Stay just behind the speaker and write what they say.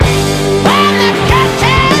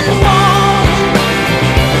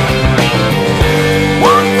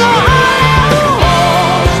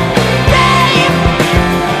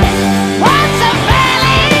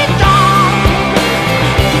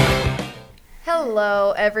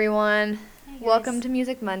Hello, everyone. Hey, guys. Welcome to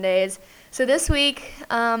Music Mondays. So this week,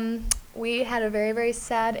 we had a very, very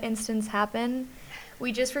sad instance happen.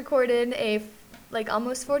 We just recorded a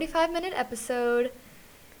almost 45-minute episode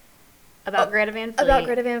About Greta Van Fleet. about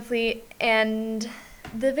Greta Van Fleet, and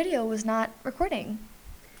the video was not recording.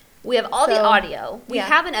 We have all the So, audio. We yeah.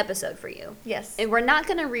 have an episode for you. Yes. And we're not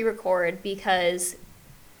going to re-record because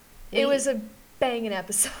It was a banging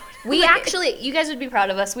episode. we actually, you guys would be proud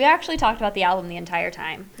of us. We actually talked about the album the entire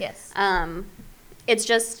time. Yes. It's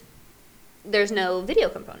just there's no video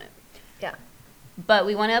component. Yeah. But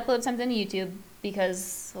we want to upload something to YouTube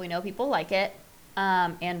because we know people like it,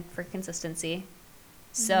 and for consistency.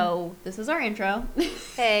 So this is our intro.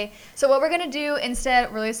 Hey, so what we're going to do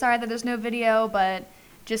instead, really sorry that there's no video, but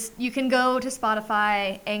just you can go to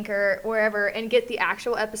Spotify, Anchor, wherever, and get the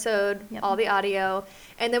actual episode, Yep. all the audio.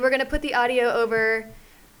 And then we're going to put the audio over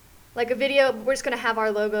like a video. We're just going to have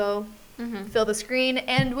our logo fill the screen.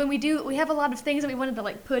 And when we do, we have a lot of things that we wanted to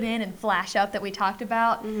put in and flash up that we talked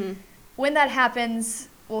about. When that happens,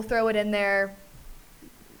 we'll throw it in there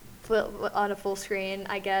on a full screen,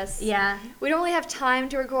 I guess. Yeah. We don't really have time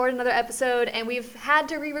to record another episode, and we've had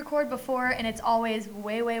to re-record before, and it's always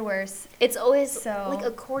way, way worse. It's always So- like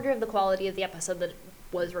a quarter of the quality of the episode that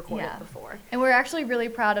was recorded Yeah. before. And we're actually really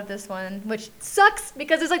proud of this one, which sucks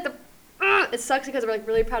because it's it sucks because we're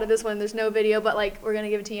really proud of this one. There's no video, but we're gonna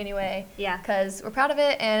give it to you anyway. Yeah. Because we're proud of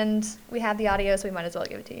it, and we have the audio, so we might as well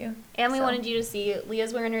give it to you. And we So. wanted you to see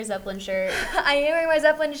Leah's wearing her Zeppelin shirt. I am wearing my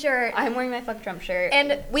Zeppelin shirt. I'm wearing my Fuck Trump shirt.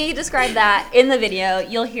 And we described that in the video.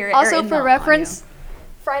 You'll hear it. or Also, in for the reference,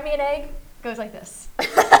 fry me an egg goes like this.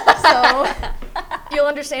 So you'll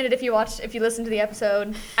understand it if you listen to the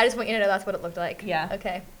episode. I just want you to know that's what it looked like. Yeah.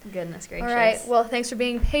 Okay. audio. Goodness gracious. All right. Well, thanks for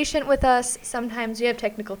being patient with us. Sometimes we have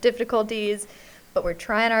technical difficulties, but we're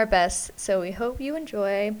trying our best. So we hope you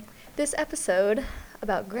enjoy this episode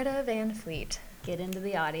about Greta Van Fleet. Get into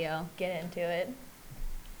the audio. Get into it.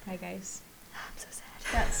 Hi, guys. I'm so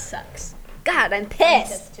sad. That sucks. God, I'm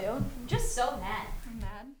pissed. too. I'm just so mad. I'm mad.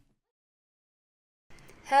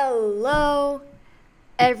 Hello,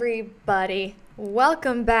 everybody.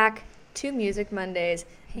 Welcome back to Music Mondays.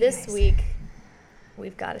 Hey, This guys. week,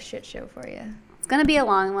 we've got a shit show for you. It's going to be a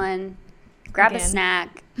long one. Grab Again. a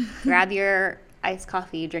snack. Grab your iced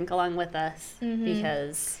coffee. Drink along with us.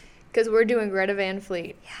 Because Because we're doing Greta Van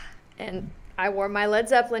Fleet. Yeah. And I wore my Led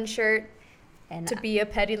Zeppelin shirt and to be a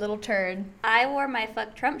petty little turd. I wore my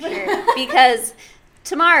Fuck Trump shirt because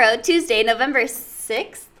tomorrow, Tuesday, November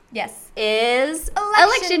 6th, Yes. is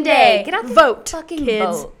Election Day. Get out the Vote. fucking kids,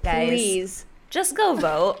 vote, guys. please. Just go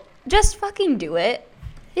vote. Just fucking do it.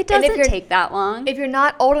 It And if doesn't you're- take that long. If you're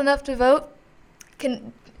not old enough to vote,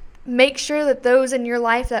 can make sure that those in your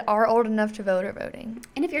life that are old enough to vote are voting.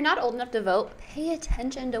 And if you're not old enough to vote, pay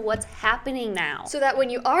attention to what's happening now. So that when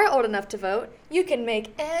you are old enough to vote, you can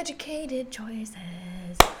make educated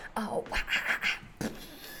choices. Oh,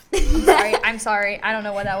 I'm sorry. I don't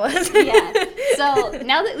know what that was. Yeah. So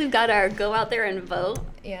now that we've got our go out there and vote,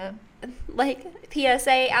 Yeah.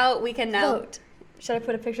 PSA out, we can now Vote. Should I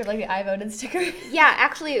put a picture of the I voted sticker? Yeah,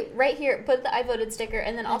 actually, right here, put the I voted sticker,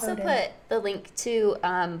 and then also voted. put the link to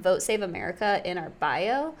Vote Save America in our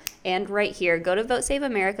bio. And right here, go to Vote Save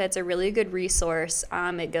America. It's a really good resource.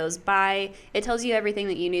 It tells you everything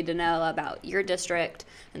that you need to know about your district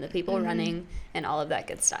and the people running and all of that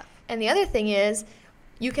good stuff. And the other thing is,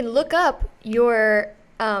 you can look up your,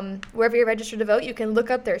 wherever you're registered to vote, you can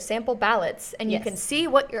look up their sample ballots and you Yes. can see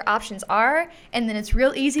what your options are. And then it's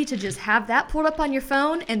real easy to just have that pulled up on your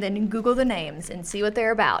phone and then Google the names and see what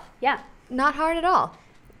they're about. Yeah. Not hard at all.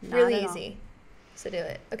 Not really at all. easy. So do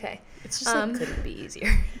it. Okay. It's just couldn't be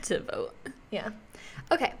easier to vote. Yeah.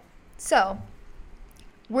 Okay. So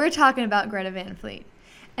we're talking about Greta Van Fleet.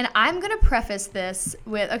 And I'm going to preface this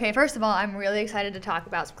with, okay, first of all, I'm really excited to talk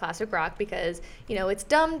about some classic rock because, it's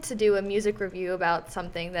dumb to do a music review about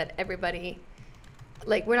something that everybody,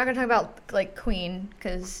 we're not going to talk about, Queen,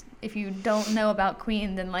 because if you don't know about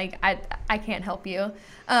Queen, then, I can't help you.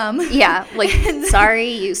 Yeah, sorry,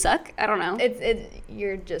 you suck. I don't know.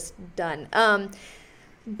 You're just done.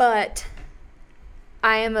 But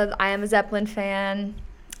I am a Zeppelin fan.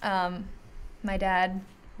 My dad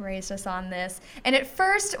raised us on this. And at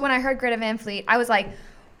first, when I heard Greta Van Fleet, I was like,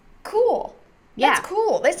 cool. Yeah. That's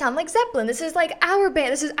cool. They sound like Zeppelin. This is our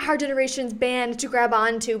band. This is our generation's band to grab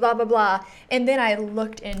onto, blah, blah, blah. And then I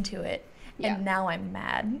looked into it, Yeah. and now I'm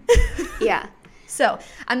mad. Yeah. So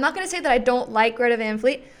I'm not going to say that I don't like Greta Van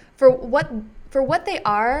Fleet. For what they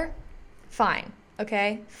are, fine.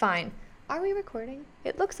 Okay? Fine. Are we recording?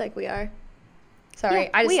 It looks like we are. Sorry.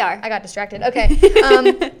 Yeah, we are. I got distracted.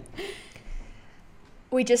 Okay.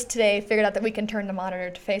 we just today figured out that we can turn the monitor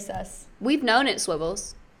to face us. We've known it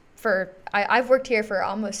swivels. I've worked here for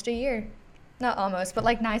almost a year. Not almost, but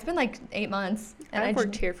like, it's been like 8 months. And I've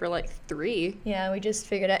worked here for like 3. Yeah, we just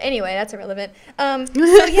figured out. Anyway, that's irrelevant.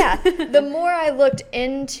 So yeah, the more I looked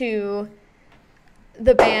into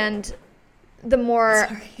the band, the more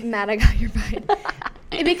mad I got. You're fine.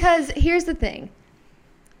 Because here's the thing.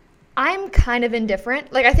 I'm kind of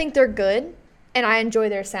indifferent. Like, I think they're good, and I enjoy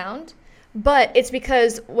their sound. But it's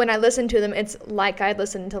because when I listen to them, it's like I'd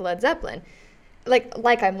listen to Led Zeppelin.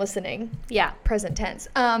 Like I'm listening. Yeah. Present tense.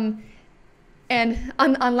 And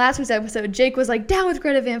on last week's episode, Jake was like, down with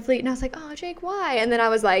Greta Van Fleet. And I was like, oh, Jake, why? And then I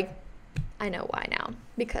was like, I know why now.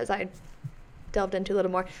 Because I delved into a little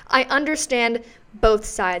more. I understand both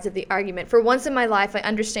sides of the argument. For once in my life, I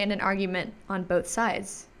understand an argument on both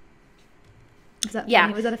sides. Is that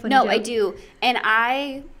funny? Was that a funny joke? No, I do. And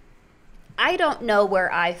I don't know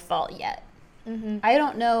where I fall yet. Mm-hmm. I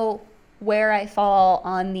don't know where I fall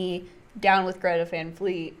on the down with Greta Van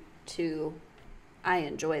Fleet to I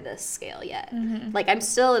enjoy this scale yet. Mm-hmm. Like, I'm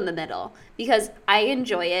still in the middle because I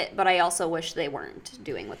enjoy it, but I also wish they weren't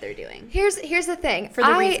doing what they're doing. Here's the thing. For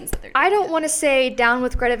the reasons that they're doing I don't it. want to say down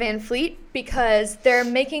with Greta Van Fleet because they're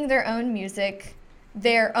making their own music.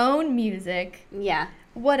 Yeah.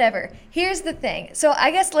 Whatever. Here's the thing. So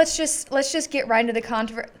I guess let's just get right into the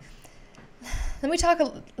controversy. Let me talk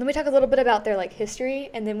a little bit about their like history,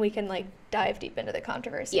 and then we can like dive deep into the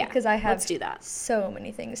controversy. Yeah, because I have let's do that. So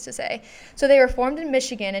many things to say. So they were formed in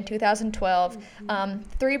Michigan in 2012. Mm-hmm.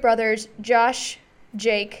 3 brothers: Josh,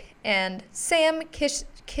 Jake, and Sam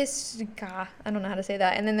Kiszka. I don't know how to say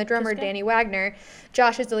that. And then the drummer, Kiszka? Danny Wagner.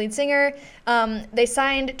 Josh is the lead singer. They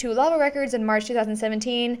signed to Lava Records in March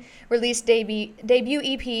 2017. Released debut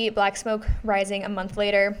EP Black Smoke Rising a month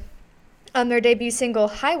later. Their debut single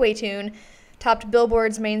Highway Tune topped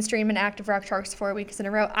Billboard's mainstream and active rock charts 4 weeks in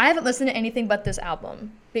a row. I haven't listened to anything but this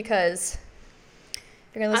album because if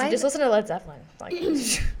you're gonna just listen to Led Zeppelin. Like,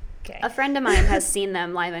 okay. A friend of mine has seen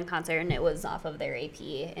them live in concert, and it was off of their AP,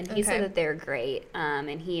 and he Okay. said that they're great,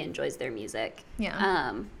 and he enjoys their music.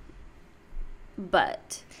 Yeah.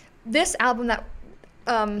 But This album that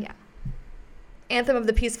yeah. Anthem of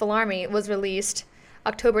the Peaceful Army was released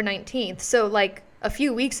October 19th, so like a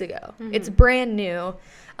few weeks ago. Mm-hmm. It's brand new.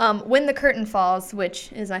 When the Curtain Falls,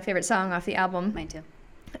 which is my favorite song off the album, Mine too.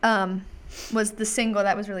 was the single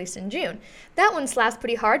that was released in June. That one slaps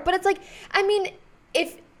pretty hard, but it's like, I mean,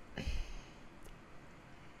 if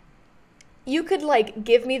you could like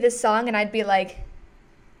give me this song and I'd be like,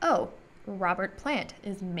 oh, Robert Plant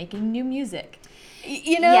is making new music.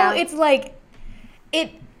 You know, Yeah. It's like,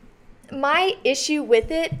 my issue with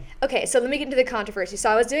it, okay, so let me get into the controversy. So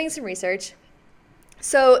I was doing some research.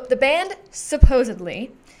 So the band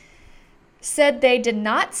supposedly said they did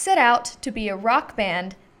not set out to be a rock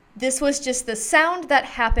band. This was just the sound that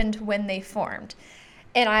happened when they formed.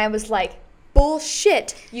 And I was like,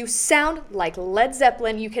 bullshit. You sound like Led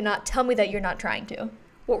Zeppelin. You cannot tell me that you're not trying to.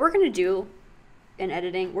 What we're going to do in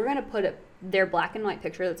editing, we're going to put their black and white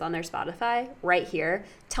picture that's on their Spotify right here.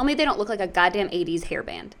 Tell me they don't look like a goddamn 80s hair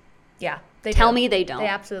band. Yeah, they Tell do. me they don't. They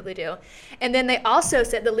absolutely do. And then they also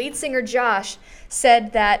said, the lead singer Josh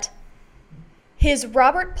said that his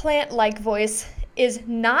Robert Plant-like voice is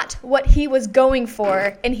not what he was going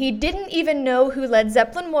for, and he didn't even know who Led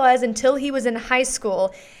Zeppelin was until he was in high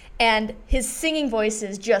school, and his singing voice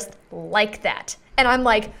is just like that. And I'm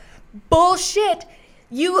like, bullshit.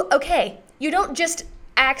 You don't just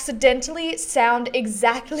accidentally sound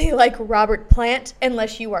exactly like Robert Plant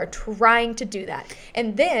unless you are trying to do that.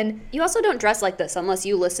 And then, You also don't dress like this unless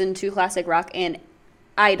you listen to classic rock and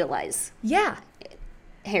idolize yeah,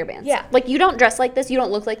 hair bands. Yeah. Like, you don't dress like this, you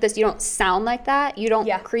don't look like this, you don't sound like that, you don't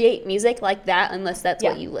Yeah. create music like that unless that's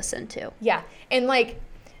what Yeah. you listen to. yeah. And like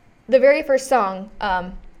the very first song,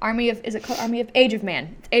 Age of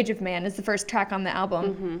Man? Age of Man is the first track on the album.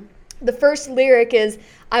 Mm-hmm. The first lyric is,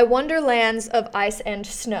 I wander lands of ice and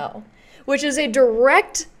snow, which is a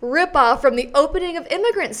direct ripoff from the opening of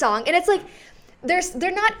Immigrant Song. And it's like,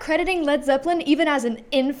 they're not crediting Led Zeppelin even as an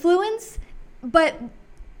influence, but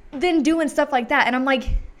then doing stuff like that. And I'm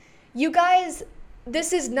like, you guys,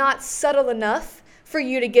 this is not subtle enough for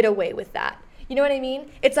you to get away with that. You know what I mean?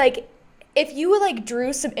 It's like, if you like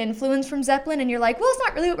drew some influence from Zeppelin and you're like, well, it's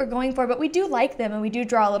not really what we're going for, but we do like them and we do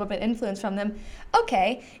draw a little bit of influence from them.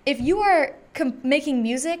 Okay, if you are making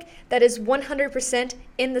music that is 100%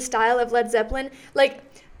 in the style of Led Zeppelin, like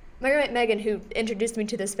my roommate Megan, who introduced me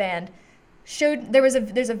to this band, showed there's a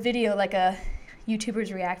video, like a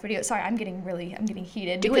YouTubers react video. Sorry, I'm getting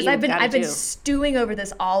heated Do what because you I've been gotta do. stewing over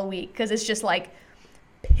this all week because it's just like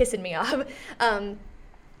pissing me off.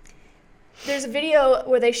 there's a video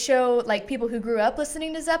where they show like people who grew up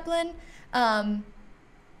listening to Zeppelin.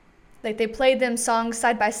 Like they played them songs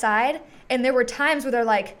side by side, and there were times where they're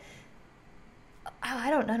like, oh, I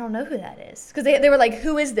don't know who that is, because they were like,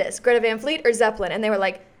 who is this, Greta Van Fleet or Zeppelin? And they were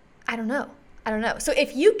like, I don't know. So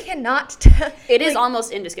if you cannot, it is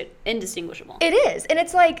almost indistinguishable. It is, and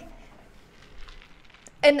it's like,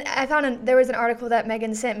 and I found there was an article that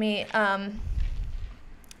Megan sent me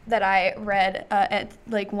that I read at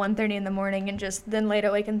like 1:30 in the morning, and just then laid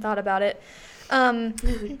awake and thought about it.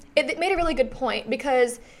 It made a really good point,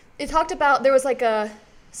 because it talked about there was like a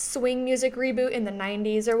swing music reboot in the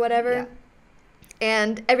 90s or whatever. Yeah.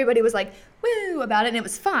 And everybody was like, woo, about it, and it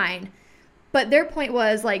was fine. But their point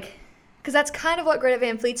was like, because that's kind of what Greta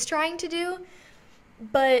Van Fleet's trying to do.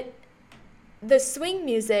 But the swing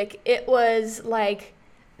music, it was like,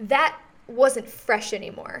 that wasn't fresh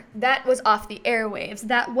anymore. That was off the airwaves.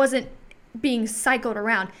 That wasn't being cycled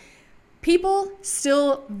around. People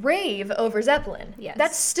still rave over Zeppelin. Yes.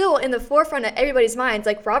 That's still in the forefront of everybody's minds.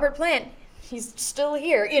 Like Robert Plant, he's still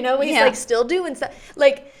here. You know, he's like still doing stuff.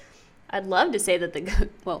 Like, I'd love to say that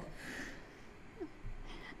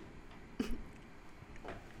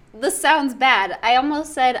this sounds bad. I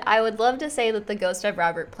almost said I would love to say that the ghost of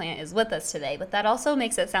Robert Plant is with us today, but that also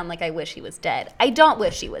makes it sound like I wish he was dead. I don't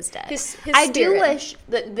wish he was dead. His I do spirit. wish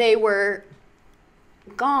that they were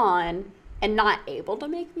gone and not able to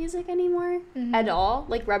make music anymore at all.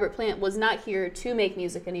 Like Robert Plant was not here to make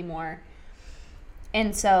music anymore.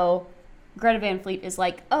 And so Greta Van Fleet is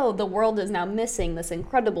like, oh, the world is now missing this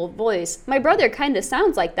incredible voice. My brother kind of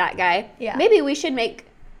sounds like that guy. Yeah. Maybe we should make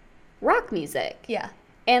rock music. Yeah.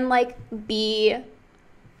 And like okay,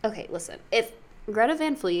 listen, if Greta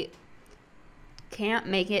Van Fleet can't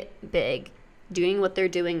make it big doing what they're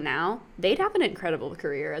doing now, they'd have an incredible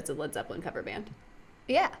career as a Led Zeppelin cover band.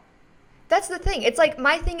 Yeah. That's the thing. It's like,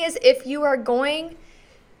 my thing is, if you are going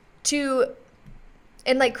to,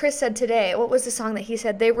 and like Chris said today, what was the song that he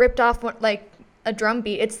said? They ripped off like a drum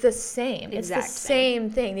beat. It's the same. It's the same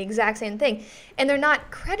thing, the exact same thing. And they're not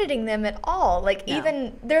crediting them at all. Like,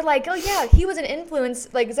 even, they're like, oh yeah, he was an influence,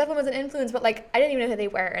 like Zeppelin was an influence, but like, I didn't even know who they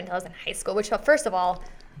were until I was in high school, which, first of all,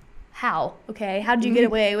 how? Okay, how did you get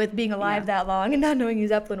away with being alive that long and not knowing who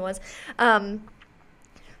Zeppelin was?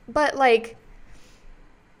 But like,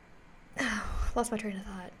 lost my train of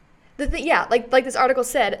thought. The thing, like this article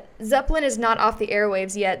said, Zeppelin is not off the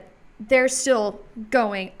airwaves yet. They're still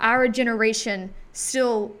going. Our generation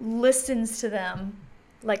still listens to them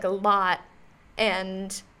like a lot,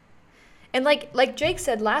 and like Jake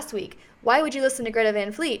said last week, why would you listen to Greta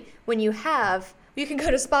Van Fleet when you can go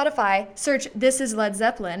to Spotify, search "This is Led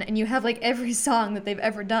Zeppelin," and you have like every song that they've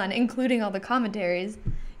ever done, including all the commentaries.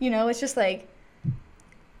 You know, it's just like,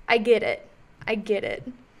 I get it.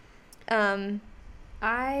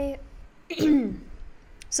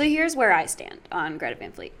 So here's where I stand on Greta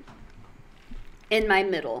Van Fleet. In my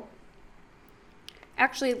middle.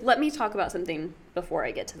 Actually, let me talk about something before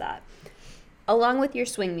I get to that. Along with your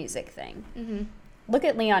swing music thing, look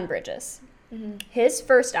at Leon Bridges. His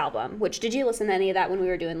first album, which, did you listen to any of that when we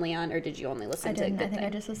were doing Leon, or did you only listen to Good Thing? I think I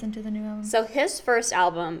just listened to the new album. So his first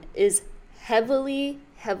album is heavily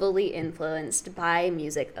influenced by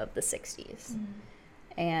music of the 60s.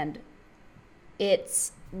 And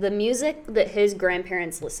it's the music that his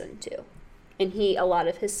grandparents listened to. And a lot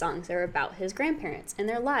of his songs are about his grandparents and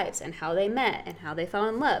their lives and how they met and how they fell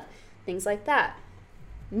in love, things like that.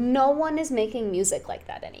 No one is making music like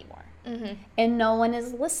that anymore. And no one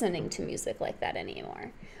is listening to music like that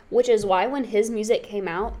anymore. Which is why when his music came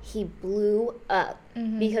out, he blew up.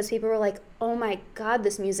 Because people were like, oh my God,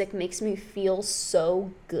 this music makes me feel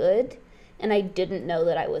so good. And I didn't know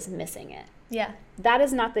that I was missing it. Yeah. That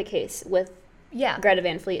is not the case with Greta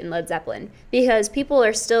Van Fleet and Led Zeppelin. Because people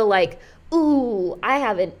are still like, ooh, I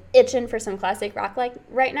have an itching for some classic rock like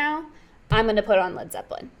right now. I'm going to put on Led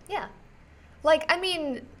Zeppelin. Yeah. Like, I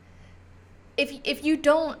mean, if you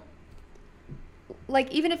don't,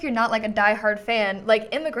 like, even if you're not like a diehard fan, like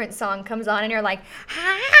Immigrant Song comes on and you're like,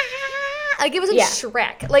 like it was in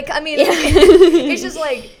Shrek. Like, I mean, it's just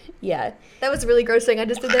like, that was a really gross thing I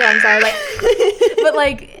just did there. I'm sorry. Like, but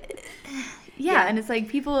like, and it's like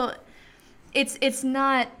people, it's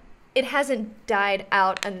not, it hasn't died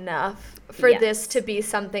out enough for this to be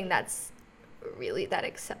something that's really that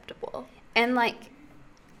acceptable. And like,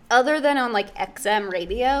 other than on like XM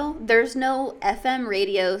radio, there's no FM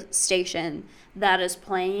radio station that is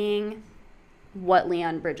playing what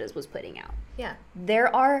Leon Bridges was putting out. Yeah.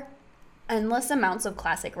 There are endless amounts of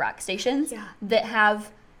classic rock stations that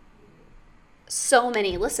have so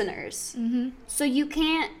many listeners. So you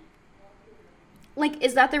can't, like,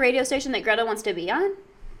 is that the radio station that Greta wants to be on?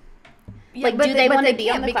 Yeah, like, do they but want to they be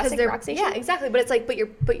on can't the because classic they're rock station? Yeah, exactly. But it's like, but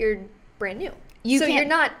you're brand new. So can't- you're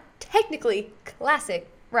not technically classic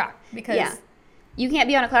rock because Yeah. You can't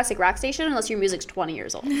be on a classic rock station unless your music's 20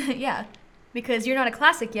 years old. yeah, because you're not a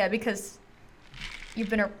classic yet because you've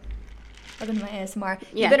been welcome to my ASMR. Yeah.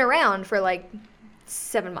 You've been around for like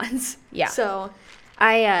 7 months. Yeah. So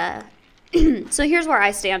So here's where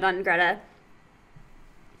I stand on Greta.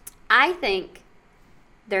 I think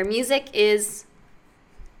their music is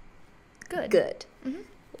good. Mm-hmm.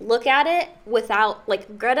 Look at it without,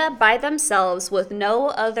 like, Greta by themselves with no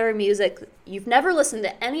other music. You've never listened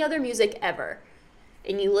to any other music ever.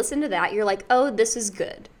 And you listen to that, you're like, oh, this is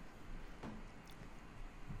good.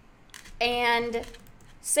 And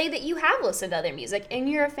say that you have listened to other music and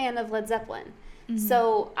you're a fan of Led Zeppelin. Mm-hmm.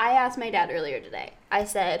 So I asked my dad earlier today. I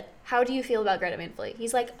said, how do you feel about Greta Van Fleet?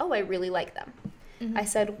 He's like, oh, I really like them. Mm-hmm. I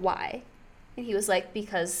said, why? And he was like,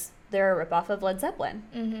 because they're a ripoff of Led Zeppelin.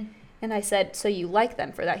 Mm-hmm. And I said, so you like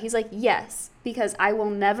them for that? He's like, yes, because I will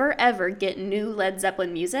never, ever get new Led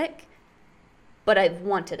Zeppelin music, but I've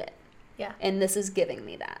wanted it. Yeah. And this is giving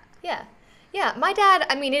me that. Yeah. Yeah, my dad,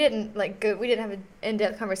 I mean, he didn't, like, go, we didn't have an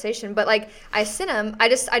in-depth conversation, but, like, I sent him, I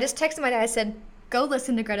just texted my dad, I said, go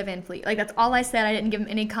listen to Greta Van Fleet. Like, that's all I said. I didn't give him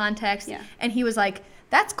any context. Yeah. And he was like,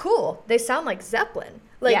 that's cool. They sound like Zeppelin.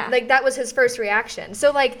 Like, Yeah. like that was his first reaction.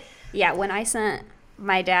 So, like... Yeah, when I sent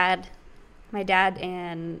my dad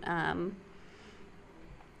and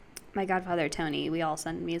my godfather, Tony, we all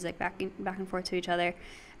send music back and forth to each other.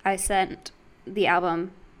 I sent the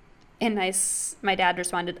album, and my dad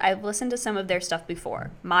responded, I've listened to some of their stuff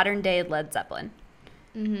before. Modern day Led Zeppelin.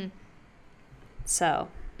 Mm-hmm. So,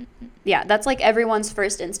 yeah, that's like everyone's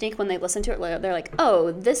first instinct when they listen to it. They're like,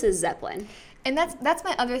 oh, this is Zeppelin. And that's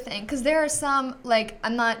my other thing, because there are some, like,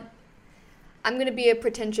 I'm going to be a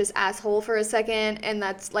pretentious asshole for a second, and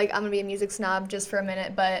that's, like, I'm going to be a music snob just for a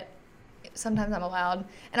minute, but sometimes I'm allowed.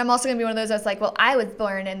 And I'm also going to be one of those that's like, well, I was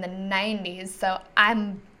born in the 90s, so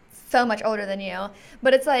I'm so much older than you.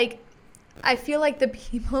 But it's like, I feel like the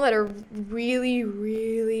people that are really,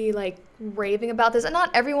 really, like, raving about this, and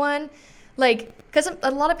not everyone, like, because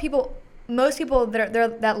a lot of people, most people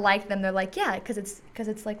that like them, they're like, yeah, because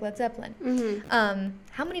it's like Led Zeppelin. Mm-hmm.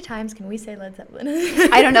 How many times can we say Led Zeppelin?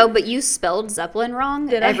 I don't know, but you spelled Zeppelin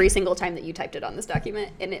wrong every single time that you typed it on this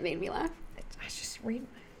document, and it made me laugh. I just read.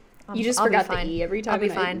 You just forgot the E every time. I'll be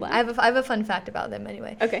fine. I have a fun fact about them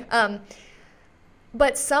anyway. Okay.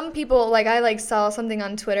 But some people, like, I, like, saw something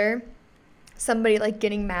on Twitter, somebody, like,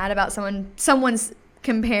 getting mad about someone's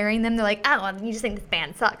comparing them. They're like, oh, you just think this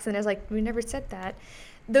band sucks. And I was like, we never said that.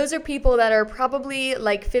 Those are people that are probably,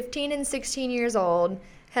 like, 15 and 16 years old,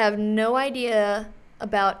 have no idea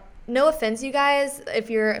about, no offense, you guys, if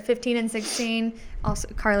you're 15 and 16. Also,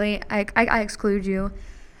 Carly, I exclude you.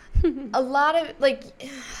 A lot of, like,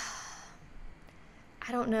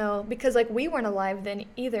 I don't know, because, like, we weren't alive then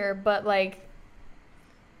either, but, like,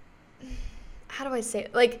 how do I say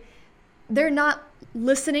it? Like, they're not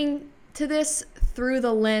listening to this through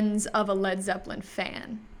the lens of a Led Zeppelin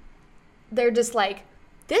fan. They're just like,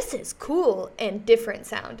 this is cool and different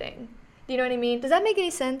sounding. Do you know what I mean? Does that make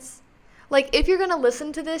any sense? Like, if you're going to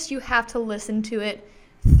listen to this, you have to listen to it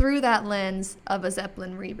through that lens of a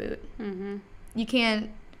Zeppelin reboot. Mm-hmm. You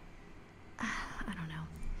can't, I don't know.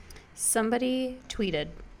 Somebody tweeted,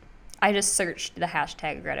 I just searched the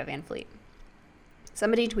hashtag Greta Van Fleet.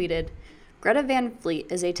 Somebody tweeted, Greta Van Fleet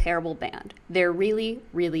is a terrible band. They're really,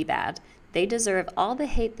 really bad. They deserve all the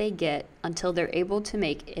hate they get until they're able to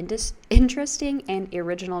make interesting and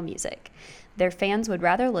original music. Their fans would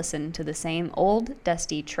rather listen to the same old,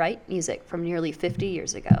 dusty, trite music from nearly 50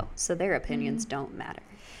 years ago, so their opinions don't matter.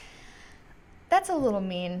 That's a little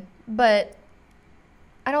mean, but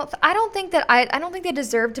I don't think they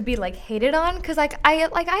deserve to be, like, hated on, because, like,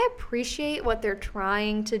 I appreciate what they're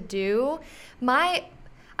trying to do.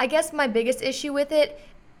 I guess my biggest issue with it,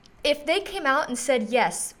 if they came out and said,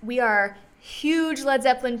 yes, we are huge Led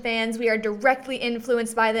Zeppelin fans, we are directly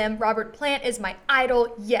influenced by them, Robert Plant is my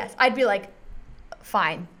idol, yes, I'd be like,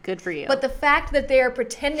 fine. Good for you. But the fact that they are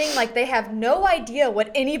pretending like they have no idea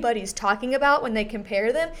what anybody's talking about when they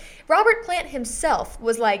compare them, Robert Plant himself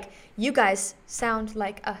was like, you guys sound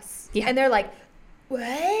like us. Yeah. And they're like,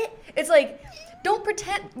 what? It's like, don't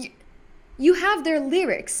pretend. You have their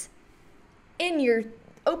lyrics in your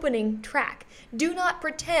opening track. Do not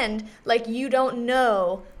pretend like you don't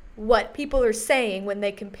know what people are saying when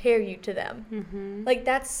they compare you to them. Mm-hmm. Like,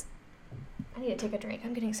 that's... I need to take a drink.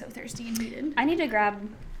 I'm getting so thirsty and heated. I need to grab...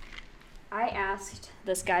 I asked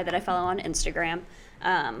this guy that I follow on Instagram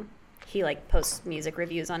he like posts music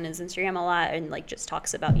reviews on his Instagram a lot and like just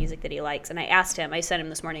talks about music that he likes. And I sent him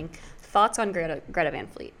this morning, thoughts on Greta Van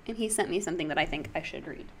Fleet. And he sent me something that I think I should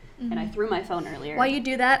read. And I threw my phone earlier. While you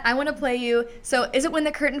do that, I want to play you. So, Is It When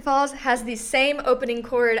the Curtain Falls has the same opening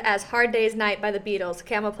chord as Hard Day's Night by the Beatles.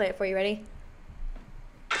 Okay, I'm going to play it for you. Ready?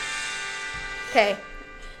 Okay.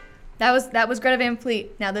 That was Greta Van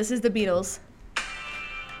Fleet. Now this is the Beatles.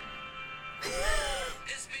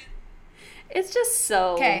 It's just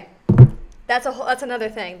so... Okay. That's another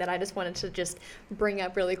thing that I just wanted to just bring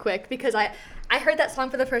up really quick because I heard that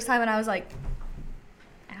song for the first time and I was like,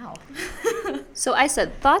 ow. So I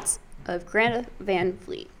said, thoughts of Greta Van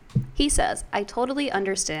Fleet. He says, I totally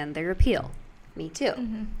understand their appeal. Me too.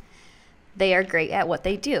 Mm-hmm. They are great at what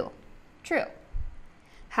they do. True.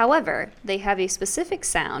 However, they have a specific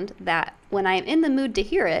sound that, when I am in the mood to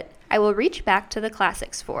hear it, I will reach back to the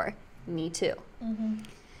classics for. Me too. Mm-hmm.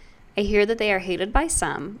 I hear that they are hated by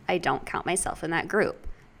some. I don't count myself in that group.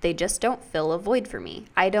 They just don't fill a void for me.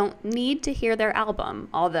 I don't need to hear their album,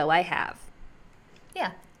 although I have.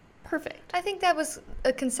 Yeah. Perfect. I think that was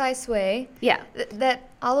a concise way. Yeah. That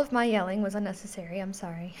all of my yelling was unnecessary. I'm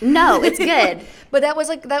sorry. No, it's good. But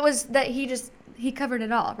he covered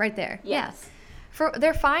it all right there. Yes. Yeah.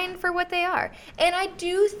 They're fine for what they are. And I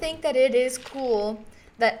do think that it is cool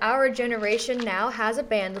that our generation now has a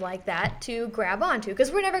band like that to grab onto,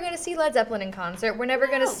 because we're never going to see Led Zeppelin in concert. We're never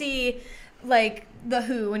going to see like the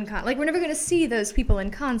Who in concert. Like we're never going to see those people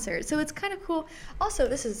in concert. So it's kind of cool. Also,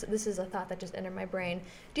 this is a thought that just entered my brain.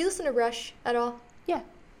 Do you listen to Rush at all? Yeah.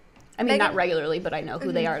 I mean, not regularly, but I know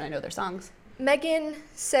who they are and I know their songs. Megan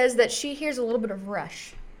says that she hears a little bit of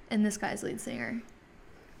Rush in this guy's lead singer.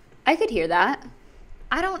 I could hear that.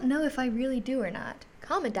 I don't know if I really do or not.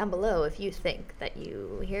 Comment down below if you think that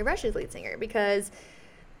you hear Rush's lead singer, because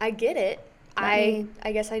I get it. I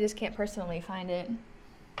guess I just can't personally find it.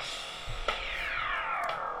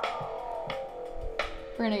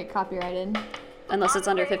 We're gonna get copyrighted. Unless it's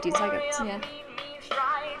under 15 seconds. Yeah.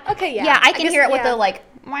 Okay, yeah. Yeah, I can hear it with the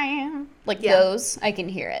Yeah. those. I can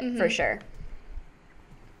hear it for sure.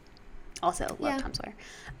 Also, love Tom Sawyer.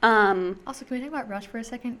 Also, can we talk about Rush for a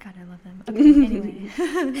second? God, I love them. Okay, anyway.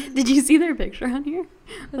 Did you see their picture on here?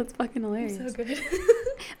 That's fucking hilarious. So good.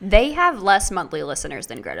 They have less monthly listeners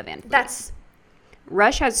than Greta Van Fleet.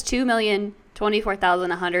 Rush has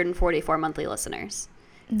 2,024,144 monthly listeners.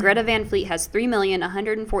 Greta Van Fleet has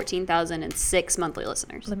 3,114,006 monthly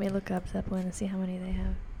listeners. Let me look up Zeppelin and see how many they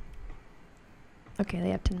have. Okay,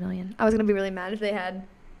 they have 10 million. I was going to be really mad if they had...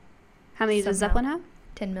 How many does Zeppelin have?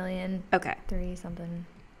 10 million. Okay. 3 something.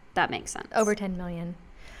 That makes sense. Over 10 million.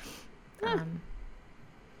 Yeah.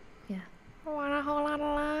 I want a whole lot of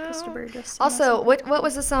love. Mr. Burgess. Also, what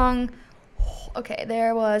was the song? Okay,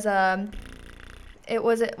 there was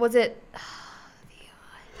was it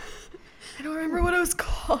I don't remember what it was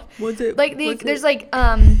called. Was it? There's like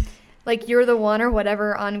You're the One or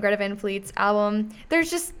whatever on Greta Van Fleet's album.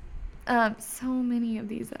 There's just so many of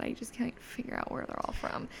these that I just can't figure out where they're all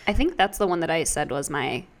from. I think that's the one that I said was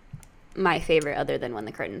my favorite, other than When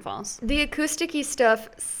the Curtain Falls. The acoustic-y stuff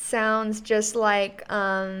sounds just like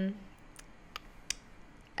I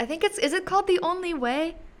think is it called The Only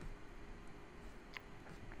Way?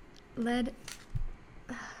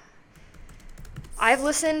 I've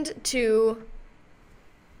listened to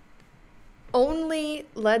only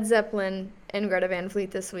Led Zeppelin and Greta Van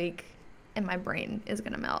Fleet this week, and my brain is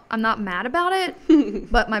gonna melt. I'm not mad about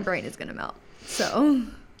it, but my brain is gonna melt. So,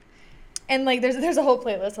 and like there's a whole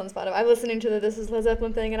playlist on Spotify. I'm listening to the This Is Led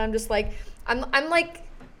Zeppelin thing, and I'm just like I'm like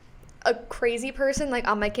a crazy person, like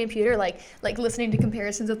on my computer, like listening to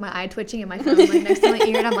comparisons with my eye twitching and my phone like next to my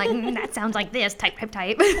ear, and I'm like, that sounds like this. Type.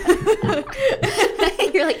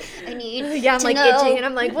 You're like, I need. Yeah, I'm to like know. itching, and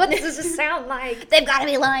I'm like, what does this sound like? They've got to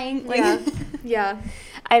be lying. Like, Yeah.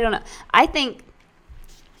 I don't know. I think.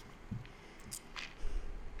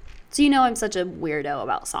 So I'm such a weirdo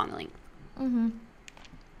about song length. Mm-hmm.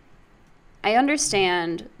 I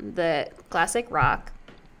understand that classic rock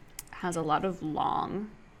has a lot of long,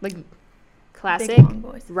 classic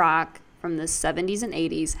rock from the 70s and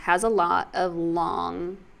 80s has a lot of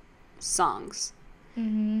long songs.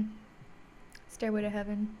 Mm-hmm. Stairway to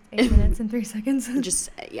Heaven, 8 minutes and 3 seconds.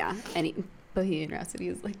 Any Bohemian Rhapsody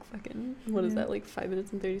is like fucking, what is that, 5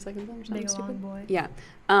 minutes and 30 seconds long or something Big stupid? long boy. Yeah.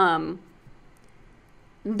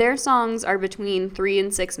 Their songs are between 3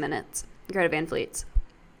 and 6 minutes, Greta Van Fleet's,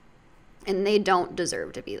 and they don't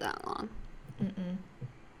deserve to be that long. Mm-mm.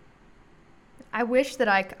 I wish that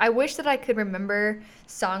I could remember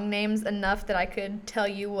song names enough that I could tell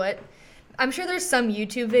you what I'm sure there's some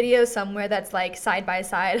YouTube video somewhere that's like side by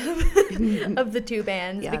side of the two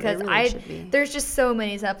bands, Yeah, because there really should be. there's just so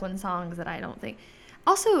many Zeppelin songs that I don't think.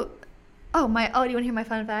 Also, do you want to hear my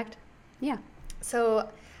fun fact? Yeah. So,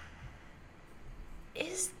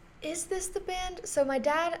 is this the band? So my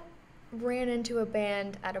dad ran into a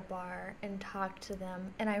band at a bar and talked to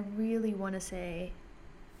them, and I really want to say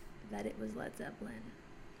that it was Led Zeppelin,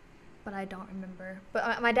 but I don't remember.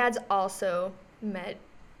 But my dad's also met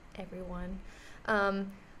everyone.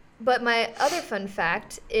 But my other fun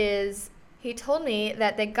fact is he told me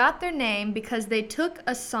that they got their name because they took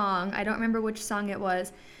a song, I don't remember which song it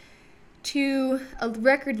was, to a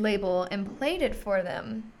record label and played it for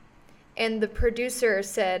them. And the producer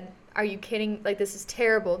said, "Are you kidding? Like, this is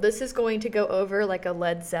terrible. This is going to go over like a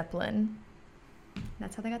Led Zeppelin."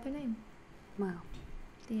 That's how they got their name. Wow.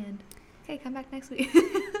 The end. Okay, come back next week.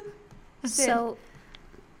 So,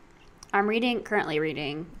 I'm currently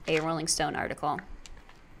reading a Rolling Stone article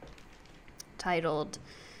titled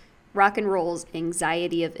 "Rock and Roll's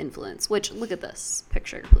Anxiety of Influence," which, look at this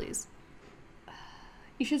picture, please.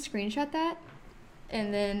 You should screenshot that,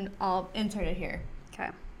 and then I'll insert it here. Okay.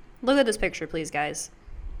 Look at this picture, please, guys.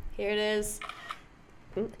 Here it is.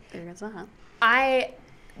 Ooh, there goes that.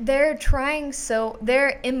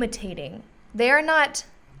 They're imitating. They're not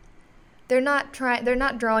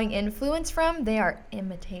drawing influence from, they are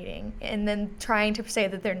imitating. And then trying to say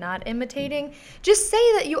that they're not imitating. Just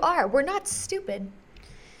say that you are. We're not stupid.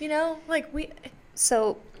 You know,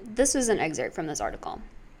 So, this is an excerpt from this article.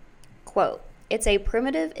 Quote, "It's a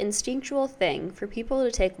primitive, instinctual thing for people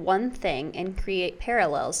to take one thing and create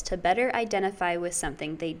parallels to better identify with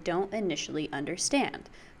something they don't initially understand,"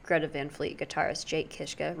 Greta Van Fleet guitarist Jake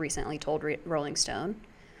Kishka recently told Rolling Stone.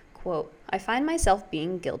 Quote, "I find myself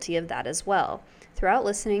being guilty of that as well. Throughout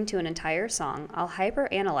listening to an entire song, I'll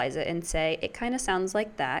hyper-analyze it and say, it kind of sounds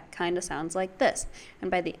like that, kind of sounds like this. And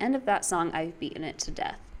by the end of that song, I've beaten it to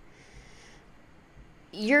death."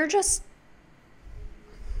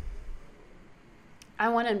 I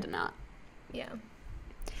want him to not. Yeah.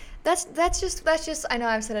 That's just, I know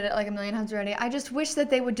I've said it like a million times already. I just wish that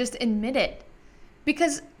they would just admit it.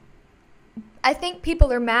 Because I think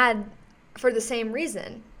people are mad for the same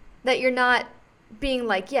reason. That you're not being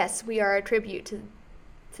like, yes, we are a tribute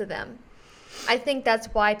to them. I think that's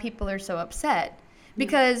why people are so upset.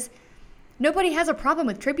 Because nobody has a problem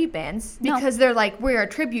with tribute bands. Because they're like, we're a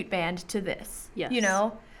tribute band to this. Yes. You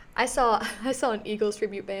know? I saw an Eagles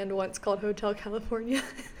tribute band once called Hotel California.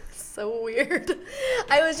 So weird.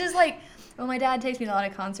 I was just like, well, my dad takes me to a lot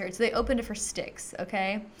of concerts. They opened it for Styx,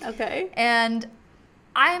 okay? Okay. And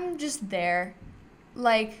I'm just there.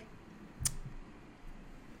 Like,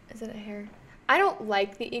 is it a hair? I don't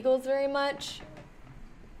like the Eagles very much.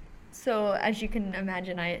 So, as you can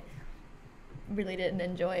imagine, I really didn't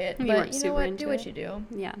enjoy it. You but weren't you know super what? into Do what it. you do.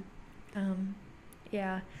 Yeah.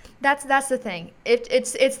 Yeah. That's the thing.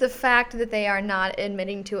 It's the fact that they are not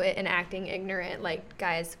admitting to it and acting ignorant. Like,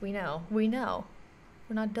 guys, we know. We're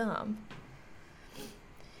not dumb.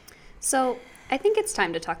 So, I think it's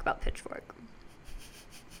time to talk about Pitchfork.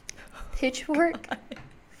 Pitchfork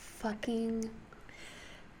fucking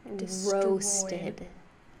roasted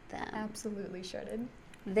them. Absolutely shredded.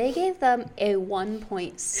 They gave them a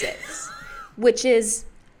 1.6, which is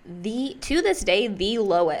to this day, the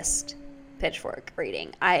lowest Pitchfork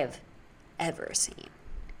rating I have ever seen.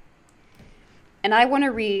 And I want to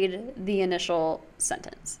read the initial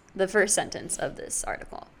sentence, the first sentence of this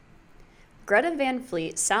article. "Greta Van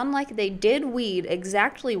Fleet sound like they did weed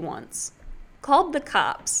exactly once, called the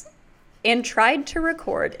cops, and tried to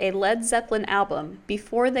record a Led Zeppelin album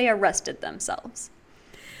before they arrested themselves."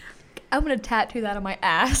 I'm going to tattoo that on my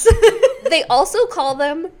ass. They also call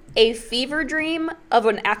them a fever dream of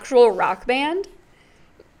an actual rock band.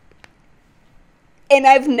 And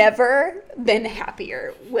I've never been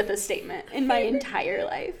happier with a statement in my entire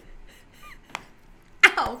life.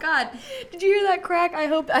 Ow, God. Did you hear that crack? I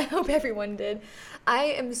hope everyone did. I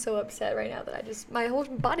am so upset right now that my whole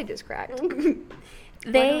body just cracked.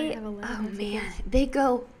 They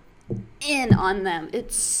go in on them.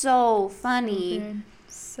 It's so funny.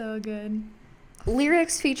 So good.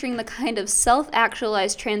 Lyrics featuring the kind of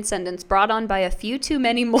self-actualized transcendence brought on by a few too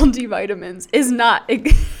many multivitamins is not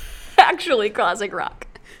actually classic rock.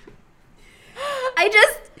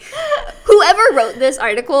 Whoever wrote this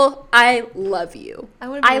article, I love you.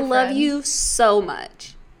 I love you so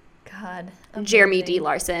much. God. Amazing. Jeremy D.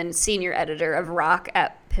 Larson, senior editor of rock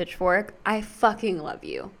at Pitchfork. I fucking love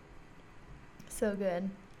you. So good.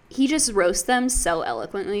 He just roasts them so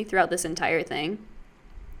eloquently throughout this entire thing.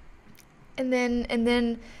 And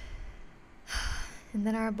then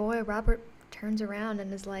our boy Robert turns around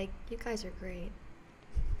and is like, "You guys are great."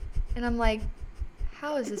 And I'm like,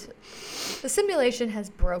 how is this? The simulation has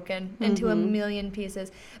broken into a million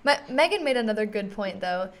pieces. Megan made another good point,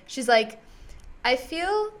 though. She's like, I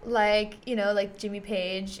feel like, like Jimmy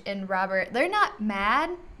Page and Robert, they're not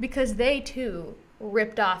mad because they, too,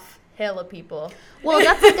 ripped off hella people. Well,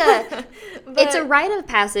 that's like it's a rite of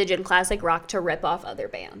passage in classic rock to rip off other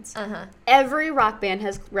bands. Every rock band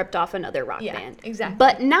has ripped off another rock band. Exactly.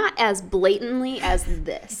 But not as blatantly as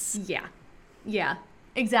this. Yeah.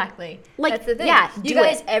 Exactly. Like, that's the thing. Yeah,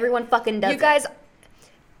 everyone fucking does it. You guys,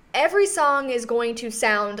 every song is going to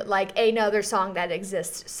sound like another song that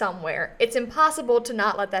exists somewhere. It's impossible to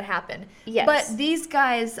not let that happen. Yes. But these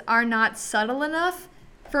guys are not subtle enough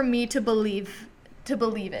for me to believe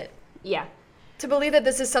it. Yeah. To believe that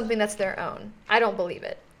this is something that's their own. I don't believe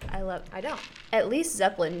it. I don't. At least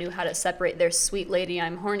Zeppelin knew how to separate their Sweet Lady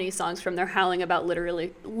I'm Horny songs from their howling about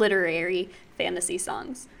literary fantasy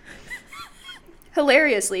songs.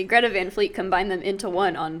 Hilariously, Greta Van Fleet combined them into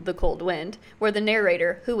one on The Cold Wind, where the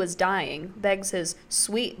narrator, who was dying, begs his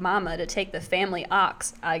sweet mama to take the family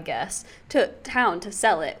ox, I guess, to town to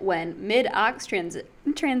sell it when, mid-ox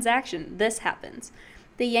transaction, this happens.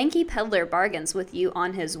 The Yankee peddler bargains with you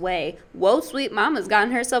on his way. Whoa, sweet mama's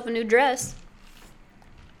gotten herself a new dress.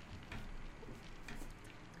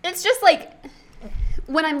 It's just like,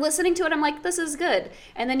 when I'm listening to it, I'm like, this is good.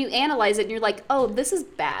 And then you analyze it and you're like, oh, this is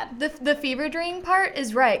bad. The fever dream part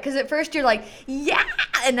is right, because at first you're like, yeah,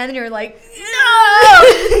 and then you're like, no!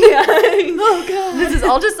 Oh, God. This is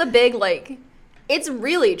all just a big, like, it's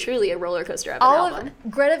really, truly a roller coaster of an album. Of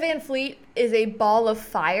Greta Van Fleet is a ball of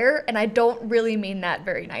fire, and I don't really mean that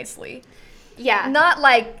very nicely. Yeah. Not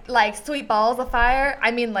like sweet balls of fire.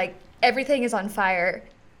 I mean, like, everything is on fire.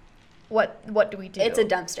 What do we do? It's a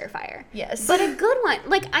dumpster fire. Yes. But a good one.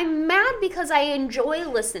 Like, I'm mad because I enjoy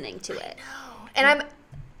listening to it. No. And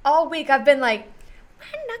all week I've been like,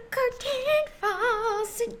 when the curtain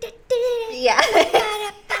falls. Yeah.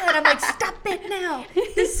 And I'm like, stop it now.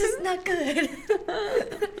 This is not good.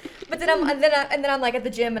 But then I'm like at the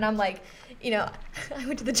gym and I'm like, I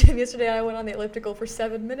went to the gym yesterday and I went on the elliptical for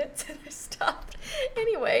 7 minutes and I stopped.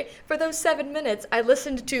 Anyway, for those 7 minutes, I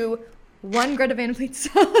listened to one Greta Van Fleet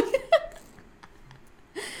song.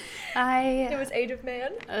 It was Age of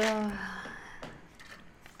Man.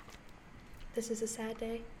 This is a sad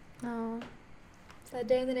day. Oh. Sad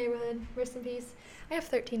day in the neighborhood. Rest in peace. I have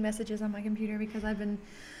 13 messages on my computer because I've been...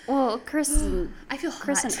 Well, Chris I feel hot.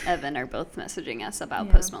 Chris and Evan are both messaging us about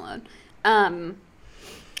Post Malone.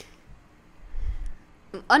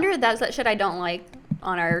 Under that shit I don't like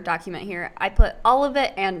on our document here, I put all of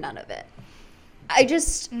it and none of it. I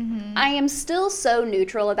just, I am still so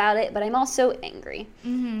neutral about it, but I'm also angry.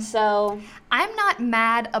 So. I'm not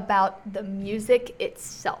mad about the music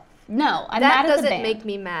itself. No, I'm mad at the band. That doesn't make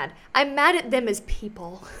me mad. I'm mad at them as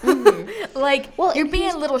people. You're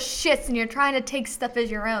being little shits and you're trying to take stuff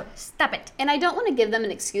as your own. Stop it. And I don't want to give them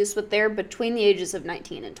an excuse, but they're between the ages of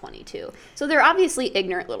 19 and 22. So they're obviously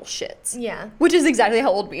ignorant little shits. Yeah. Which is exactly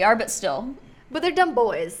how old we are, but still. But they're dumb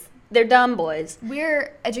boys. They're dumb boys.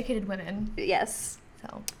 We're educated women. Yes.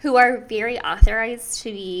 So. Who are very authorized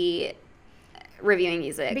to be reviewing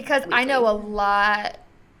music. Because weekly. I know a lot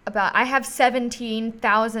about... I have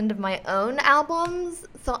 17,000 of my own albums,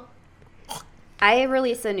 so... I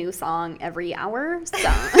release a new song every hour, so...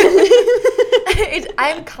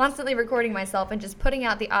 I'm constantly recording myself and just putting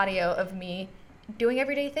out the audio of me doing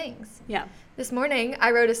everyday things. Yeah. This morning,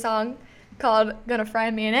 I wrote a song called Gonna Fry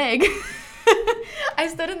Me an Egg. I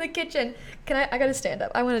stood in the kitchen. I gotta stand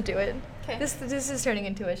up. I want to do it. Okay. This is turning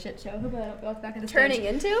into a shit show. Hope I don't walk back in the Turning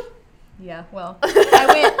into? Yeah, well. I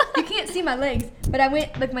went, you can't see my legs, but I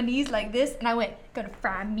went like my knees like this, and I went, gonna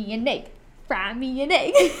fry me an egg. Fry me an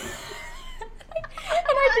egg. And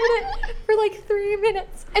I did it for like 3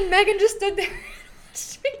 minutes. And Megan just stood there and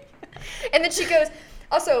watched me. And then she goes,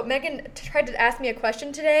 also, Megan tried to ask me a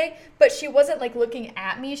question today, but she wasn't like looking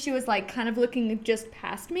at me. She was like kind of looking just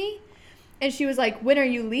past me. And she was like, when are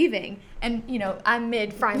you leaving? And, I'm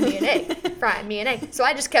mid frying me an egg. Frying me an egg. So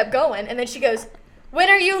I just kept going. And then she goes, when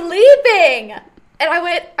are you leaving? And I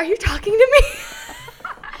went, are you talking to me?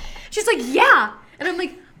 She's like, yeah. And I'm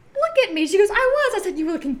like, look at me. She goes, I was. I said, you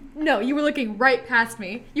were looking right past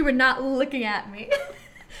me. You were not looking at me.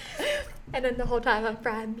 And then the whole time I'm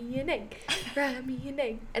frying me an egg. Frying me an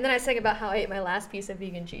egg. And then I sang about how I ate my last piece of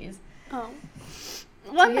vegan cheese. Oh.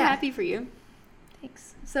 Well, I'm happy for you.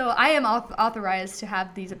 Thanks. So I am authorized to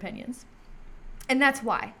have these opinions. And that's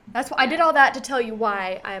why. I did all that to tell you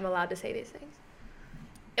why I am allowed to say these things.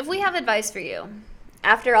 If we have advice for you,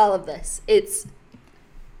 after all of this, it's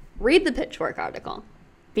read the Pitchfork article.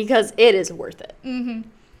 because it is worth it. Mm-hmm.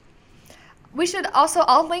 We should also,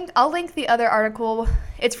 I'll link the other article.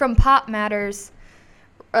 It's from Pop Matters,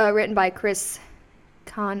 written by Chris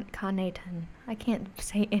Connaughton. I can't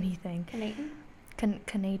say anything.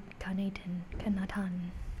 Connaughton.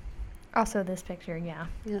 Also this picture, yeah.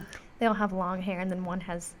 They all have long hair, and then one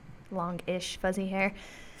has long-ish fuzzy hair.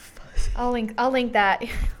 I'll link that.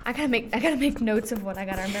 I gotta make notes of what I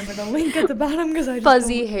gotta remember to link at the bottom because I just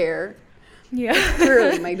Fuzzy hair. Yeah.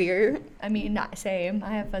 Curly, my dear. I mean, not same. I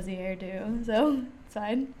have fuzzy hair too, so it's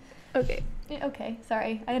fine. Okay. Yeah, okay,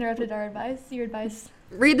 sorry. I interrupted our advice. Your advice.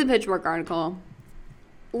 Read the Pitchfork article.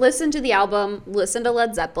 Listen to the album. Listen to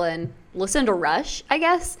Led Zeppelin. Listen to Rush, I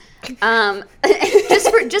guess.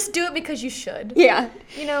 Just do it because you should. Yeah.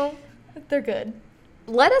 You know, they're good.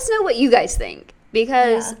 Let us know what you guys think,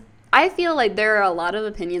 because Yeah. I feel like there are a lot of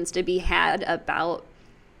opinions to be had about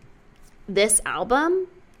this album,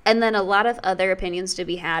 and then a lot of other opinions to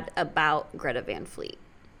be had about Greta Van Fleet.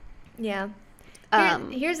 Yeah.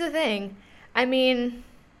 Here's the thing. I mean,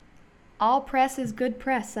 all press is good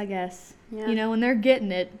press, I guess. Yeah. You know, when they're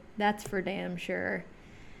getting it, that's for damn sure.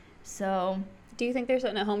 So, do you think they're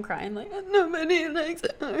sitting at home crying like, nobody likes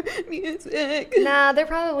our music? nah, they're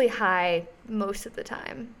probably high most of the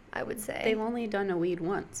time, I would say. They've only done a weed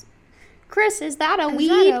once. Chris, is that a Is weed?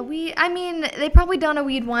 that a weed? I mean, they probably done a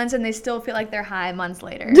weed once and they still feel like they're high months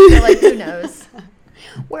later. So, like, who knows?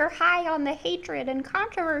 We're high on the hatred and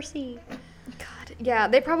controversy. God, yeah,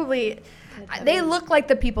 they probably, they look like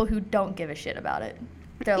the people who don't give a shit about it.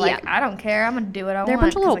 They're like, Yeah. I don't care. I'm going to do what I They're a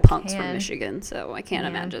want. bunch of little 'cause I punks from can." Michigan, so I can't Yeah.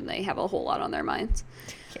 imagine they have a whole lot on their minds.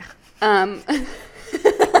 Yeah. God,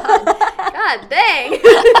 God dang.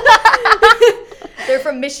 They're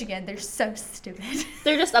from Michigan. They're so stupid.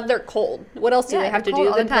 they're just up there cold. What else do they have to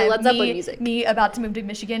do than play Led Zeppelin music? Me about to move to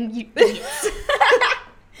Michigan.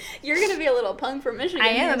 You're going to be a little punk from Michigan. I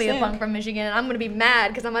am going to be a punk from Michigan, and I'm going to be mad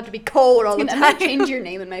because I'm about to be cold all the I'm time. going to change your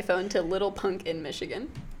name in my phone to Little Punk in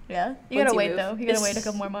Michigan. Yeah. You Once got to wait, move. though. You got to wait a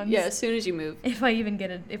couple more months. Yeah, as soon as you move. If I even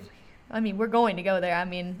get it. I mean, we're going to go there. I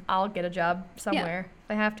mean, I'll get a job somewhere.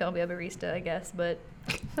 If I have to, I'll be a barista, I guess. But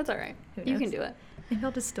That's all right. Who You knows? can do it. maybe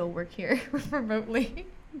I'll just still work here remotely.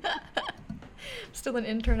 Still an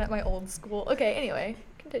intern at my old school. Okay, anyway,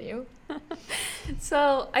 continue.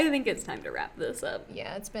 So I think it's time to wrap this up.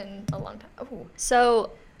 Yeah, it's been a long time. Oh, So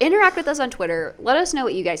interact with us on Twitter. Let us know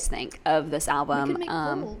what you guys think of this album. we can make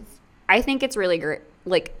polls. I think it's really great.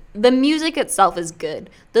 Like, the music itself is good.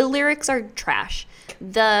 The lyrics are trash.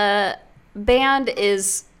 The band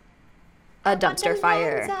is a dumpster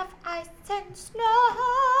fire.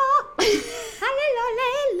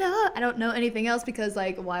 I don't know anything else because,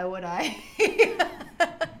 like, why would I?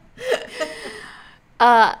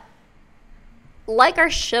 Like our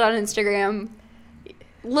shit on Instagram.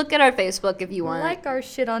 Look at our Facebook if you want. Like our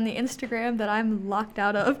shit on the Instagram that I'm locked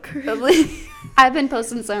out of currently. I've been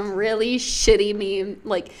posting some really shitty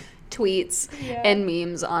tweets Yeah. and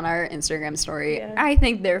memes on our Instagram story. Yeah. I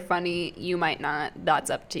think they're funny. You might not. That's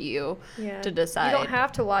up to you Yeah. to decide. You don't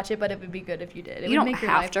have to watch it, but it would be good if you did. It You would don't make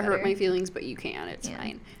your have life to hurt better. my feelings, but you can. It's Yeah.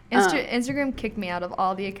 fine. Instagram kicked me out of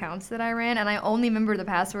all the accounts that I ran, and I only remember the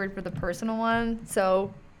password for the personal one.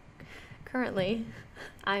 So currently,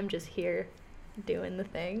 I'm just here doing the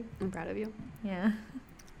thing. I'm proud of you. Yeah.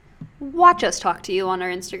 Watch us talk to you on our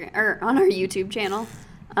Instagram or on our YouTube channel.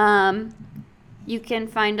 You can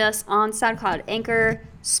find us on SoundCloud, Anchor,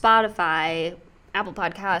 Spotify, Apple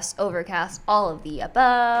Podcasts, Overcast, all of the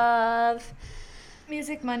above.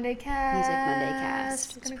 Music Monday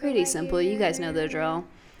Cast. It's pretty simple. You guys know the drill.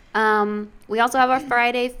 We also have our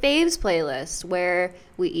Friday Faves playlist where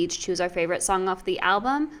we each choose our favorite song off the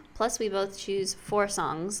album. Plus, we both choose 4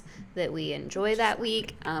 songs that we enjoy that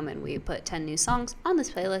week. And we put 10 new songs on this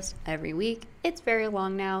playlist every week. It's very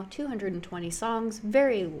long now, 220 songs,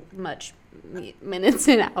 very much minutes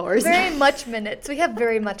and hours. Very much minutes. We have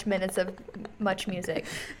very much minutes of much music.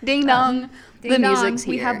 Ding dong. Ding The dong, music's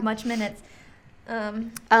here. We have much minutes. I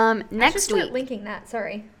should Next start week, linking that.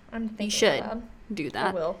 Sorry, I'm thinking. you should out loud. do I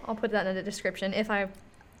that. will. I'll put that in the description if I.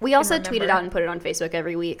 We also can tweet it remember. out and put it on Facebook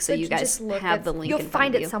every week, so you guys just look have at- the link You'll in front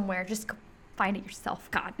find of it you. somewhere. Just go find it yourself.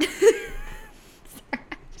 God.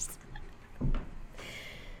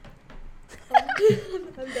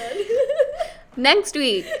 I'm done. Next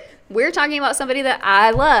week, we're talking about somebody that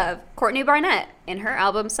I love, Courtney Barnett, and her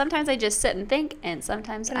album. Sometimes I just sit and think, and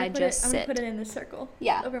sometimes I just I'm sit. gonna put it in this circle.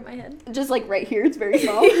 Yeah. Over my head. Just like right here, it's very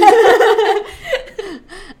small.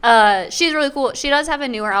 She's really cool. She does have a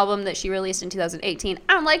newer album that she released in 2018.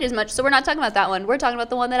 I don't like it as much, so we're not talking about that one. We're talking about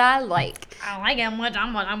the one that I like. I like it much.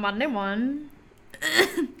 I'm a new one.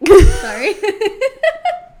 Sorry.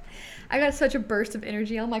 I got such a burst of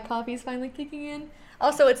energy. All my coffee is finally kicking in.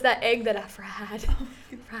 Also, it's that egg that I fried.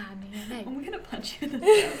 Fried me an egg. I'm gonna punch you in the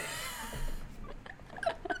throat.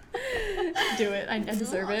 Do it. I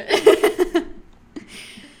deserve it.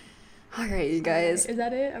 All right, you guys. Is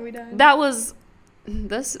that it? Are we done? That was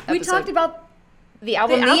this episode. We talked about the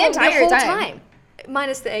album the entire whole time.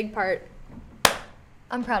 Minus the egg part.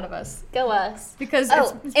 I'm proud of us. Go us. Because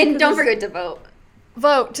and don't forget to vote.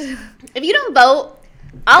 Vote. If you don't vote,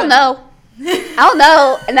 I'll know. I'll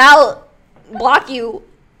know, and I'll block you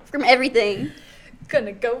from everything.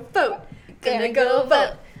 Gonna go vote. Gonna go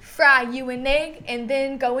vote. Fry you an egg and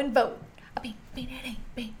then go and vote.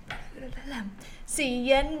 See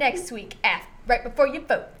ya next week, right before you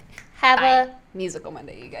vote. Have a musical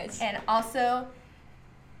Monday, you guys. And also,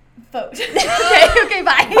 vote. Okay,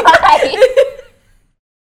 bye. Bye.